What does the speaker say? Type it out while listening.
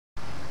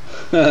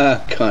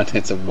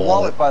Contents of The wallet.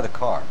 wallet by the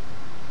car.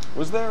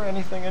 Was there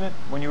anything in it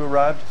when you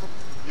arrived?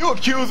 You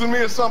accusing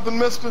me of something,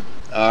 mister?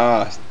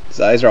 Ah,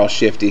 his eyes are all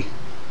shifty.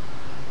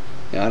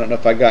 Yeah, I don't know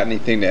if I got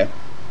anything to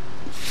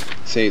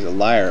say he's a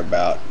liar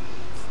about.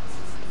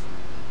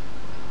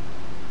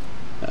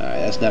 Alright,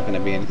 that's not going to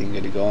be anything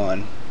good to go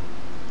on.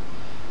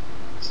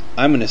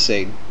 I'm going to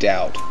say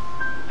doubt.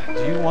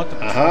 Do you want the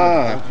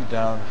patrolman to hold you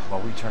down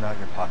while we turn out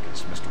your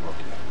pockets, Mr.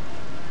 Wilkie?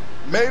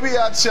 Maybe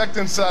I checked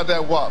inside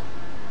that wallet.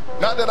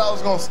 Not that I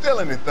was gonna steal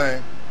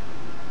anything.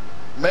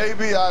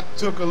 Maybe I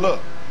took a look.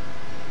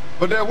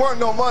 But there weren't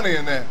no money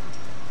in there.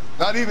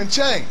 Not even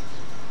change.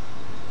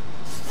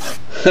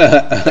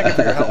 Thank you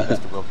for your help,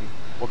 Mr. Wilkie.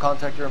 We'll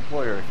contact your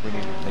employer if we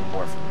need anything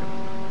more from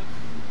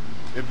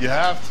you. If you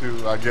have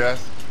to, I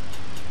guess.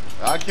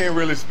 I can't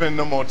really spend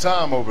no more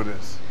time over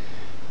this.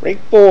 Break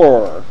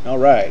 4.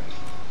 Alright.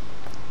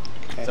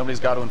 Okay. Somebody's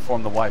got to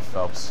inform the wife,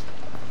 Phelps.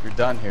 If you're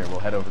done here, we'll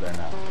head over there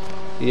now.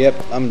 Yep,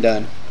 I'm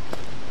done.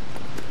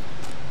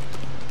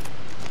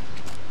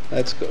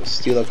 Let's go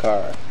steal a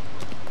car.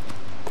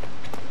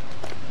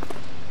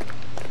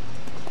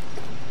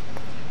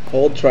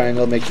 Hold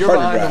triangle, make You're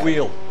partner behind drive. the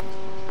wheel.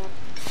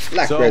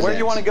 Black So presents. where do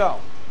you want to go?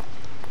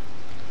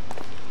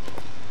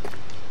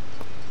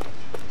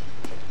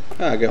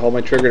 I can hold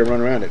my trigger to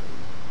run around it.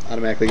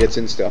 Automatically gets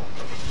in still.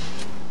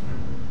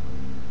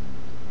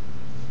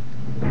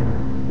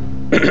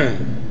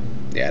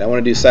 Yeah, I don't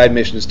want to do side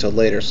missions till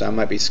later, so I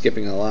might be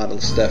skipping a lot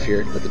of stuff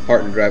here. Let the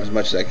partner drive as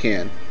much as I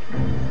can.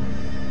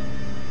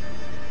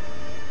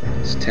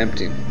 It's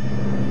tempting.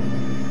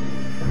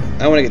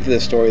 I want to get to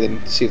this story,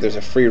 then see if there's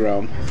a free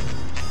roam.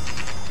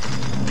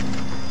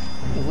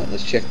 You know what?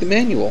 Let's check the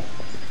manual.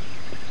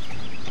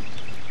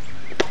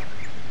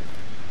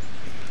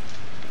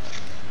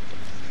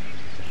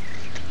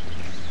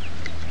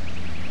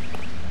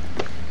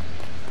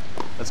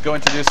 Let's go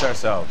introduce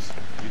ourselves.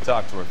 You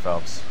talk to her,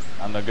 Phelps.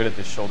 I'm no good at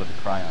this shoulder to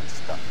cry on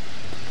stuff.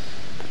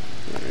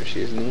 There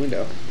she is in the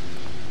window.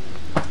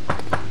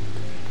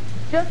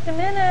 Just a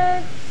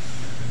minute.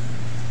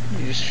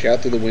 You just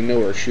shout through the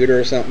window or shoot her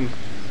or something.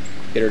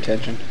 Get her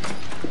attention.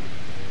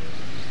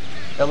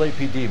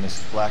 LAPD,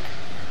 Mrs. Black.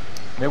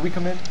 May we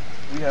come in?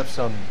 We have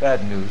some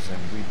bad news, and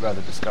we'd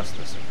rather discuss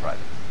this in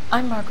private.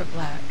 I'm Margaret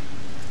Black.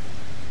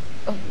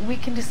 We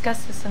can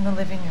discuss this in the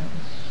living room.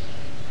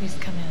 Please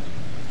come in.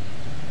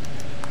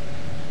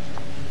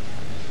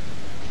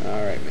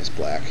 Alright, Miss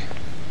Black.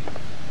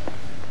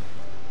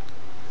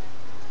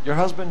 Your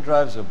husband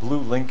drives a blue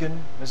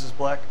Lincoln, Mrs.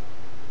 Black?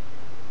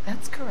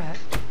 That's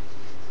correct.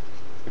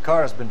 The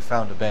car has been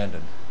found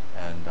abandoned,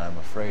 and I'm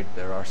afraid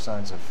there are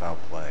signs of foul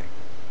play.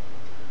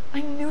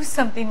 I knew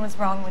something was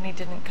wrong when he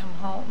didn't come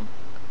home.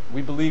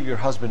 We believe your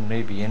husband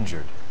may be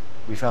injured.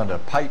 We found a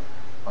pipe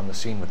on the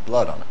scene with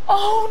blood on it.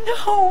 Oh,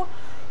 no!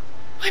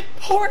 My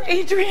poor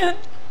Adrian!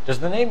 Does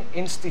the name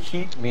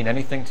Insta-Heat mean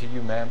anything to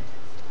you, ma'am?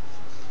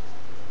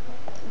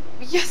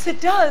 Yes, it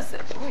does.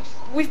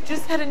 We've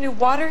just had a new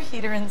water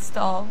heater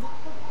installed.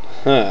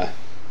 Huh.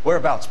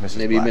 Whereabouts, Mrs.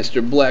 Maybe Black?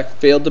 Mr. Black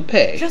failed to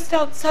pay. Just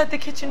outside the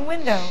kitchen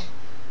window.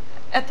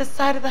 At the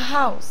side of the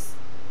house.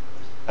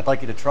 I'd like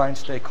you to try and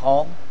stay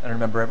calm and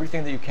remember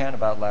everything that you can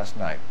about last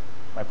night.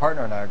 My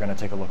partner and I are going to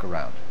take a look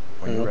around.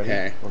 When you're ready,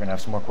 we're going to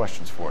have some more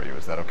questions for you.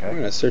 Is that okay? We're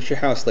going to search your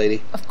house,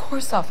 lady. Of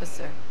course,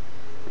 officer.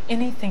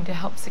 Anything to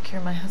help secure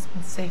my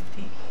husband's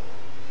safety.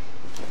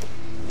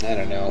 I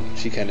don't know.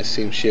 She kind of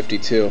seems shifty,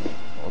 too.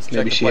 Well, let's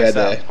Maybe check she the had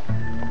place the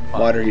out.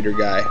 water heater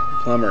guy,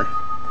 plumber,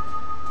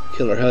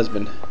 kill her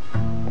husband.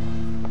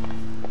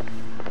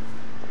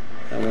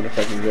 I wonder if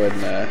I can go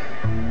ahead and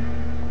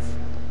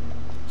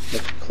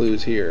look for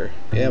clues here.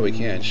 Yeah, we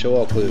can. Show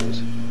all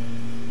clues.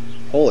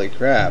 Holy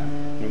crap.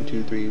 1,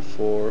 2, 3,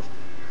 4,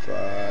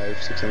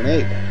 5, 6, 7,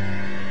 8.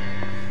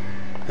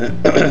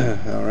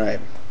 Alright.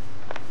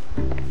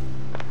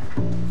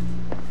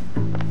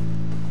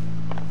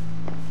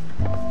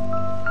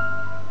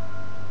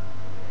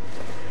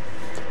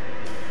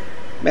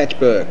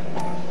 Matchbook.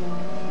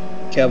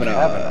 Calvin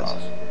Oz.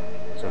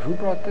 So who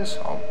brought this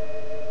home?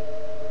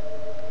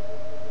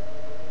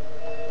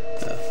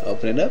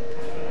 Open it up.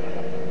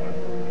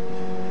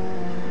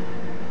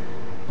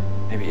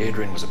 Maybe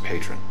Adrian was a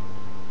patron.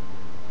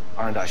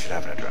 And I should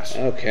have an address.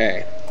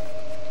 Okay.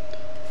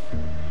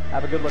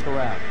 Have a good look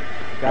around.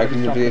 Gotta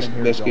be something in here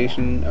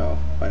Investigation. Oh,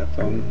 find a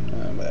phone.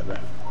 Whatever.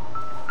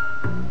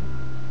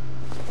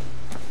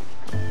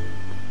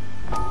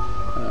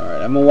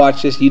 Alright, I'm gonna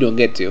watch this. You don't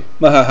get to.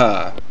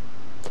 Mahaha.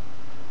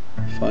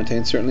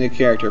 Fontaine's certainly a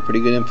character.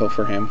 Pretty good info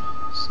for him.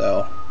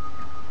 So.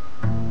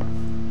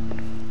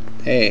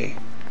 Hey.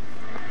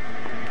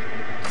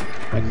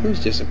 My clues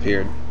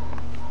disappeared.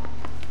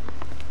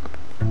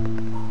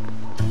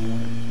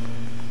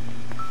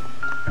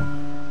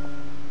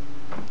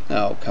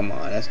 Oh, come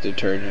on. That's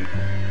detergent.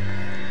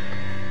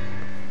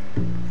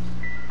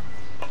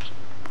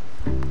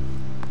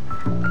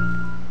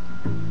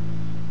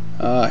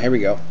 Here we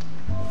go.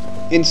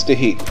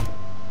 Insta-Heat.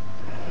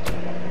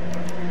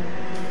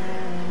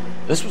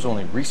 This was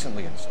only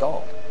recently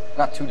installed.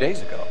 Not 2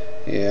 days ago.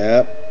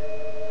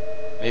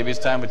 Yep. Maybe it's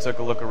time we took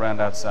a look around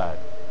outside.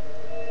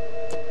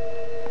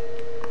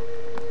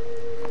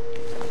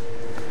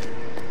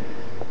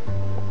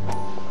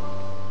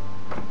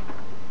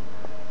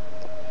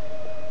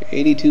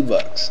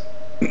 $82.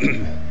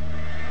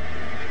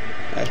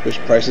 I just wish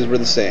prices were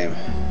the same.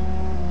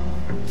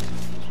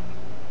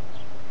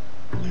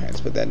 Alright, let's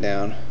put that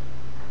down.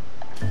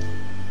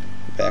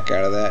 Back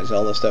out of that. Is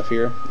all this stuff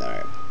here?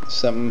 Alright.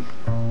 Something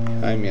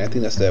behind me. I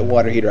think that's the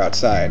water heater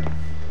outside.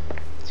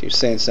 So you're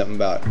saying something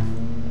about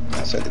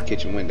outside the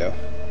kitchen window.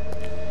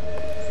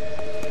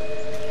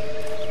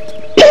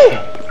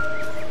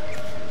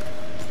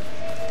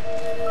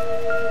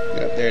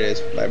 Yep, there it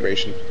is.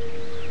 Vibration.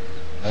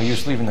 No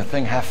use leaving the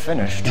thing half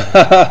finished.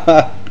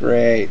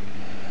 Great.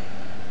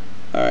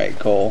 Alright,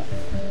 Cole.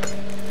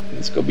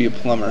 Let's go be a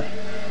plumber.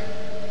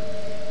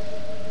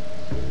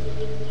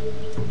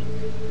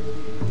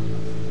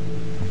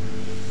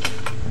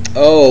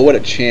 Oh, what a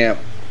champ.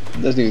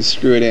 Doesn't even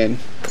screw it in.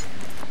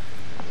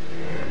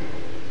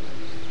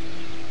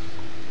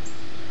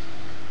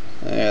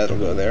 Yeah, that'll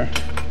go there.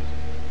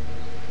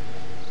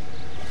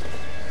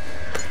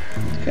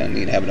 It's kind of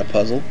neat having a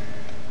puzzle.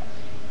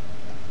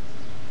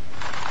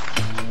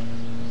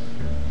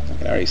 I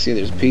can already see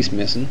there's a piece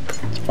missing.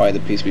 It's probably the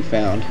piece we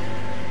found.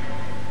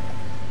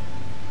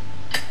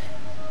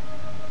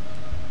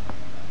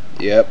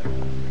 Yep.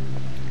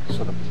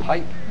 So the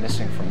pipe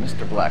missing from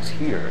Mr. Black's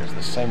heater is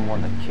the same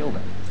one that killed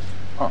him.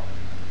 Huh.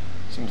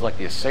 Seems like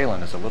the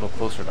assailant is a little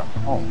closer to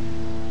home.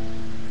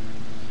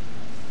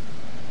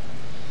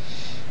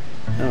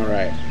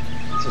 Alright.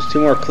 So there's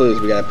 2 more clues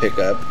we gotta pick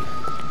up.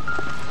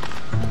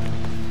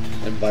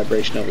 And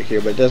vibration over here,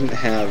 but it doesn't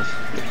have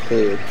the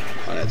clue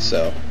on it,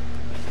 so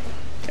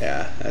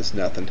yeah, that's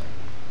nothing.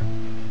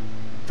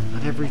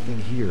 Not everything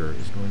here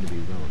is going to be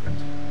relevant.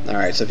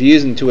 Alright, so if you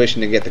use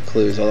intuition to get the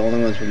clues, the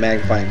only ones with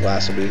magnifying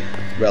glass will be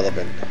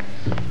relevant.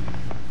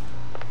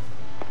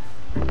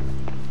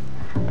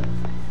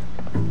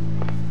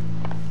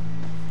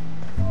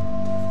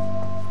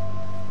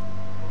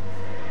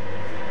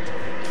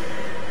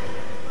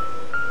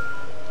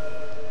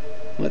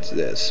 What's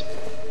this?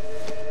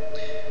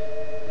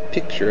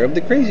 Picture of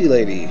the crazy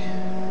lady.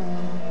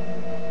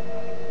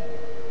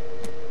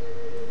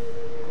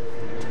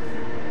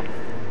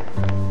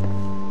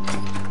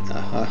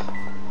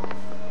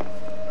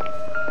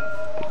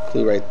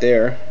 Clue right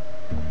there.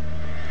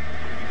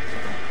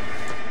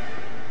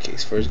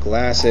 Case for his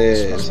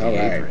glasses.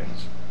 Alright.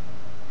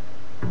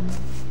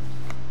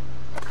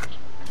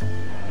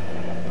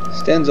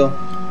 Stenzel.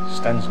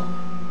 Stenzel.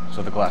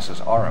 So the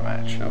glasses are a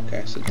match.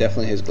 Okay, so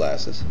definitely his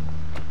glasses.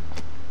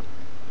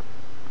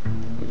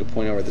 We could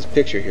point over this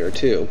picture here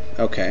too.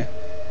 Okay.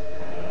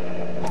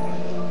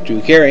 Drew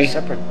Carey.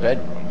 Separate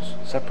bedrooms,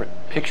 separate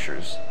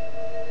pictures.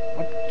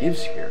 What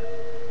gives here?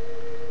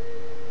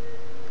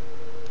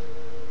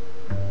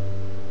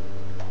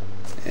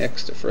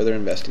 X to further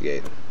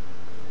investigate.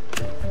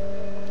 To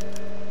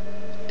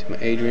my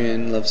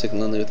Adrian, lovesick and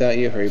lonely without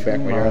you. Hurry back,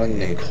 my darling.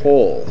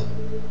 Nicole.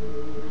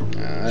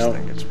 I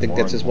don't think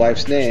that's his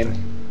wife's name.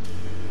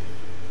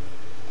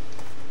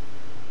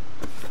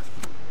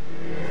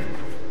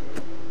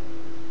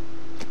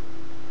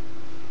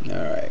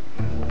 Alright.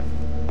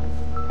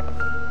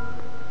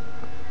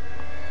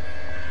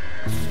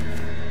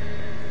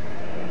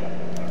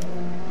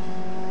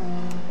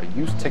 A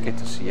used ticket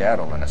to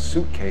Seattle and a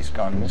suitcase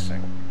gone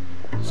missing.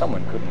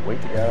 Someone couldn't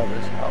wait to get out of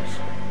this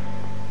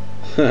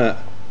house.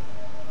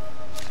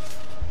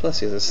 Plus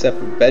he has a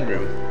separate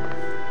bedroom.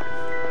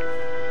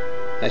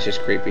 That's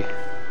just creepy.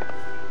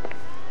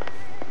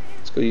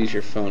 Let's go use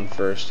your phone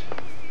first.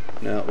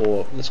 No,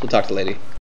 well, let's go talk to the lady.